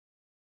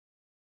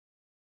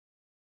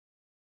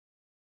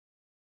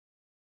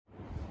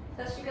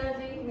सत श्री अकाल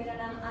जी, मेरा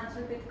नाम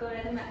आंचलप्रीत कौर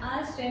है। मैं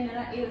आज ट्रेनर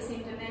हाँ AOC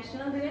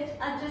इंटरनेशनल दे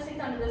विच। अज असीं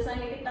तुहानूं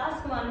दस्सांगे कि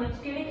टास्क 1 विच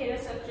किहड़े-किहड़े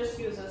स्ट्रक्चर्स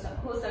यूज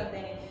हो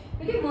सकते हैं,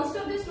 क्योंकि मोस्ट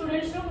ऑफ द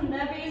स्टूडेंट्स नूं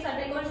हुंदा भी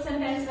साडे कोल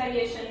सेंटेंस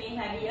वेरिएशन नहीं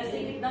हैगी,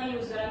 असीं किदां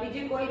यूज करांगे।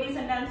 जे कोई भी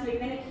सेंटेंस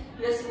लिखदे ने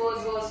जस्ट वाज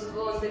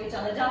दे विच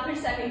आंदा जां फिर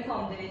सैकंड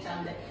फॉर्म दे विच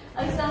आंदा।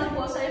 असीं तुहानूं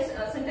बहुत सारे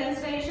सेंटेंस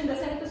वेरिएशन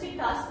दस्सांगे, तुसीं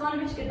टास्क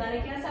 1 विच किदां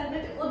लिख सकदे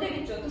ते ओहदे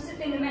विचों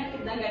तुसीं 3 मिनट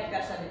किदां गेट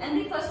कर सकदे। And the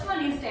first one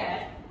is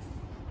that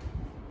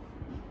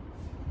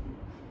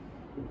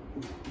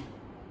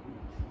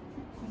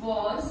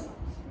was,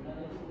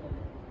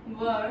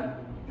 were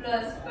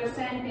plus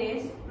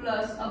percentage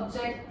plus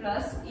object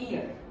plus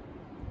year.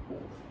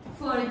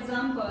 For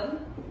example,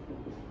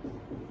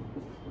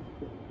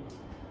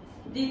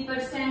 the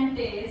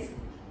percentage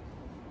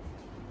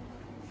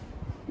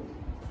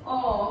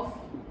of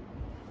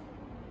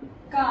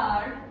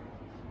card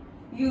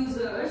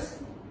users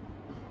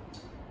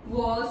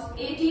was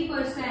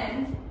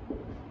 80%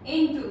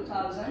 in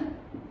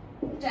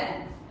 2010.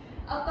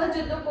 ਆਪਾਂ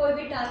ਜਦੋਂ ਕੋਈ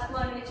ਵੀ ਟਾਸਕ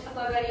 1 ਵਿੱਚ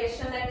ਆਪਾਂ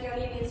ਵੇਰੀਏਸ਼ਨ ਲੈ ਕੇ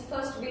ਆਉਣੀ ਮੀਨਸ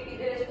ਫਸਟ ਬੀਟੀ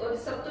ਦੇ ਵਿੱਚ ਉਹ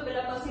ਸਭ ਤੋਂ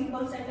ਪਹਿਲਾਂ ਆਪਾਂ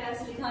ਸਿੰਪਲ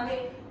ਸੈਂਟੈਂਸ ਲਿਖਾਂਗੇ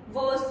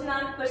ਵਾਸ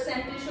ਨਾਲ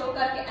ਪਰਸੈਂਟੇਜ ਸ਼ੋ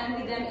ਕਰਕੇ ਐਂਡ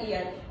ਦੀ ਦੈਨ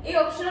ਈਅਰ। ਇਹ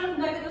ਆਪਸ਼ਨਲ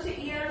ਹੁੰਦਾ ਕਿ ਤੁਸੀਂ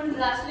ਈਅਰ ਨੂੰ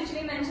ਲਾਸਟ ਵਿੱਚ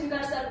ਵੀ ਮੈਂਸ਼ਨ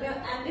ਕਰ ਸਕਦੇ ਹੋ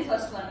ਐਂਡ ਦੀ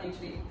ਫਸਟ ਵਨ ਵਿੱਚ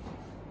ਵੀ।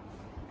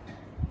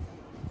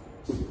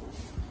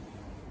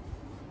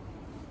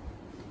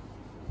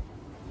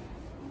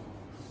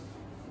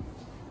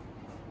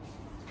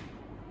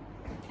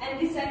 And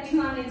the second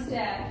one is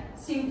that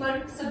simple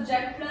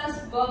subject plus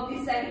verb, the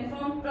second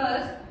form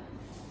plus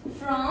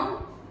from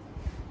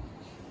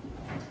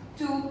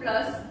to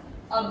plus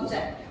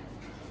object.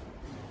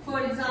 For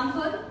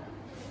example,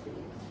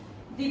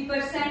 the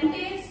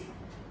percentage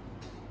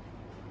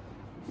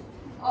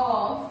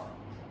of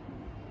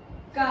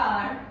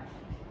car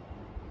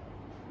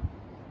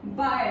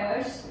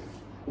buyers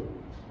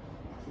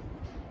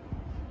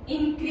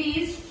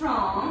increased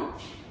from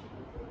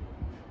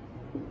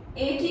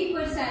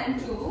 80%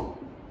 to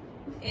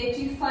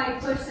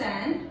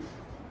 85%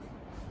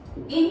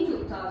 in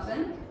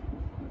 2010.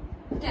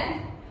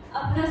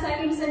 अपना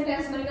second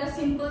sentence बनेगा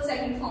simple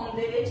second form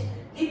they which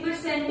the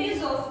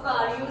percentage of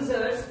car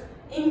users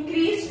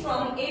increase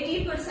from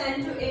 80%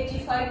 to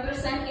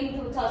 85% in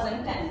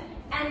 2010.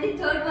 And the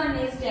third one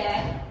is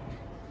that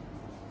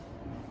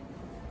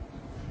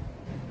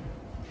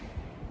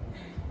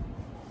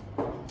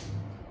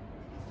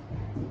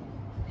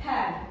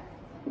had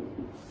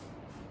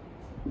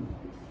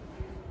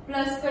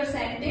plus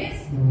percentage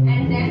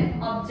and then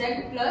object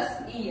plus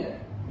year.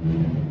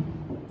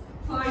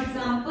 For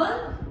example,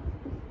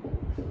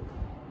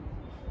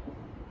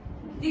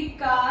 the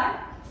car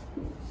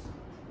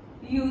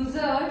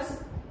users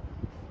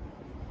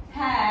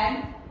had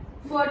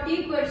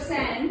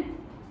 40%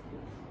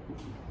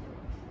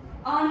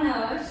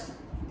 honors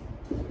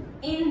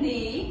in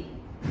the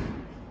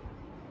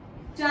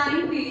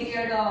time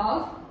period of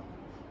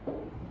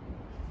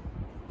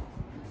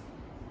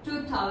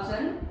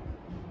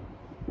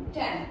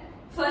 2010.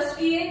 First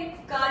की है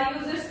car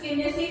users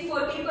किन्ने सी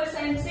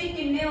 40% से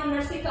किन्ने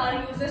owner सी car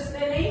users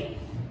दे ਲਈ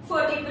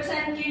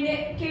 40% किन्ने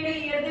किहड़े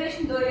year they which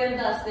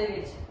 2010 they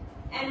which.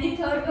 And the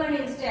third one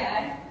is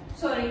that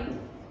sorry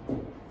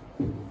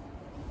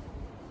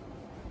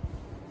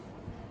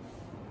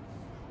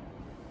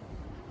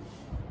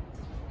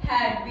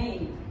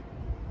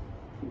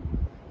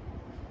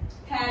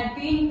had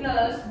been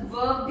plus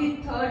verb the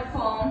third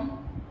form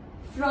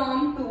from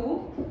to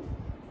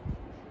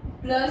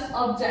plus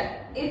object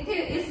इथे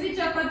इस विच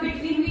आपां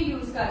बिटवीन भी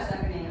यूज कर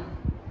सकते हैं,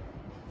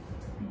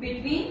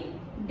 between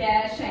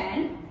dash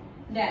and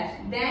dash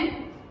then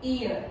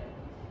year.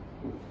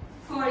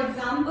 For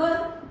example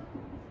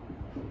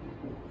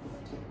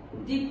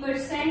the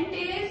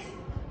percentage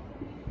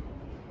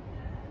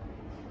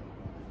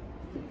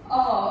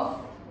of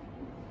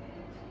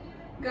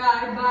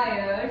car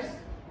buyers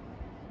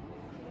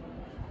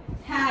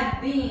had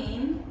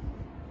been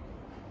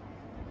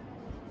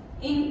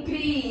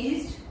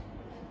increased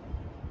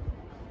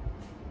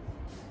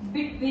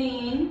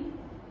between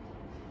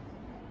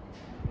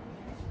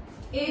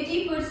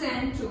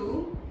 80% to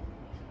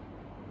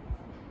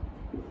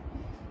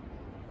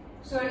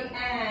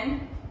and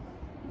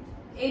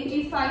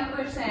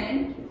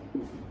 85%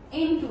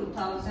 in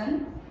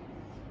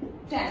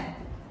 2010.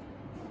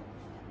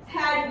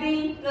 Had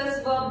been plus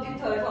verb the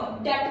third form,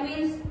 that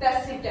means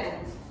passive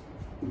tense.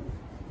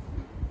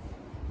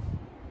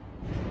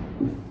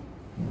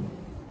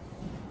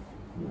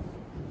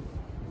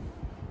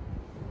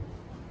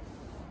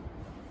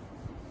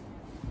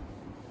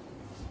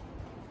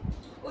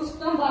 उस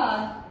तो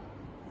बाद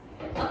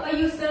ਆਪਾਂ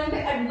use करेंगे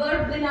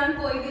adverb ਦੇ ਨਾਲ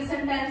कोई भी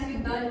sentence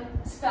किदां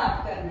start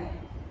करना है,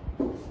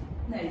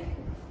 like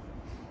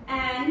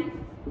and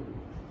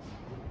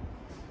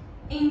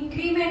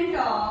increment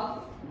of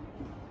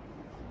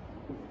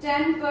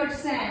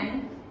 10%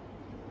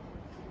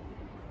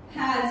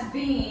 has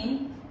been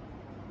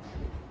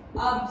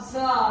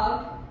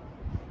observed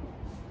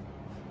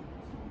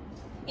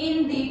in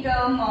the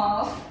term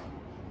of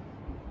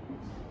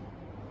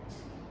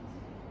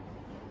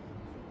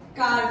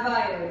car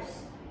buyers.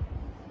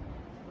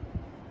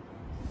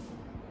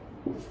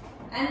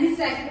 and the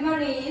second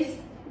one is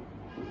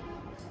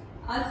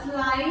a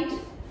slight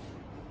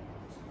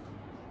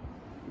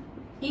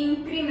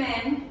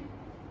increment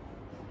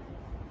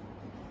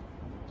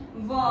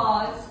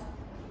was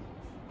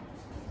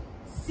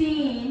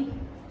seen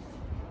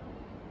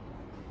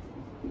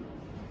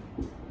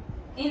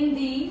in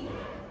the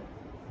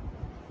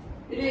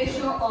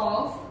ratio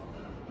of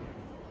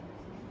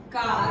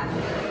car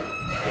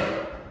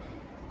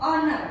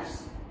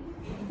owners,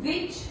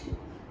 which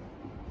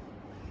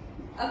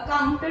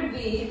accounted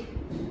with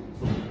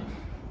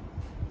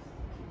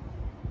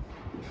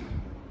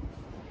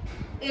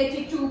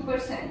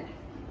 82%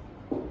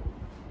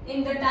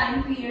 in the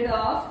time period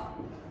of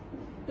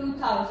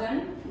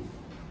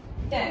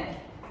 2010.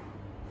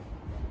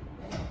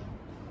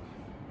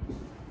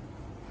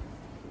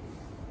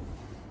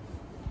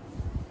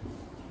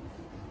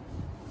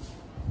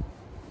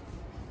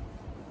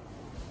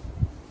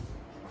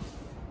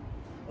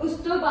 उस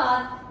तो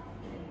बाद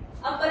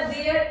ਆਪਾਂ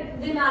there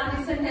ਦੇ ਨਾਲ ਵੀ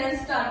sentence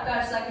start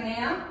ਕਰ ਸਕਨੇ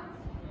ਆ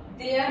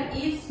there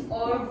is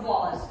or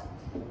was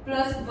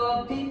plus verb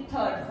the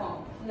third form,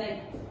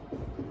 like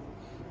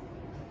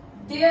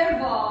there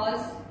was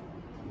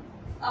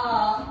a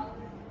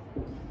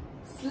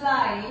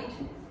slight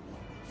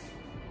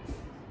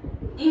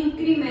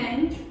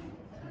increment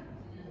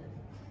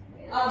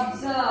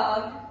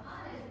observed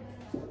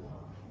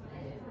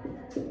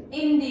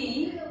in the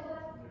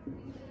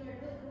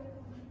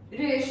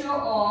ratio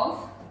of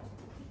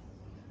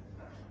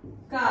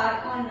car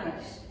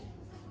owners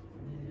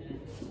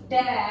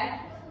that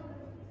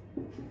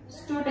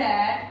stood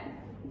at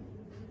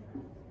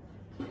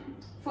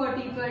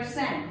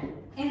 40%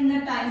 in the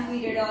time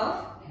period of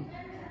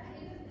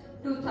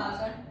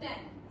 2010.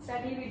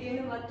 Sari video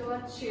ਨੂੰ ਵੱਧ ਤੋਂ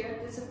ਵੱਧ share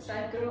ਤੇ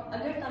subscribe ਕਰੋ।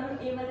 ਅਗਰ ਤੁਹਾਨੂੰ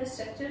ਇਹ ਵਾਲੇ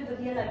ਸਟਰਕਚਰ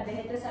ਵਧੀਆ ਲੱਗਦੇ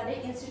ਨੇ ਤਾਂ ਸਾਡੇ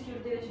ਇੰਸਟੀਚਿਊਟ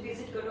ਦੇ ਵਿੱਚ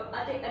ਵਿਜ਼ਿਟ ਕਰੋ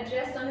ਅਤੇ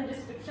ਐਡਰੈਸ ਤੁਹਾਨੂੰ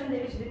ਡਿਸਕ੍ਰਿਪਸ਼ਨ ਦੇ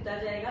ਵਿੱਚ ਦਿੱਤਾ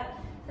ਜਾਏਗਾ।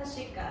 ਸਤਿ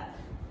ਸ਼੍ਰੀ ਅਕਾਲ।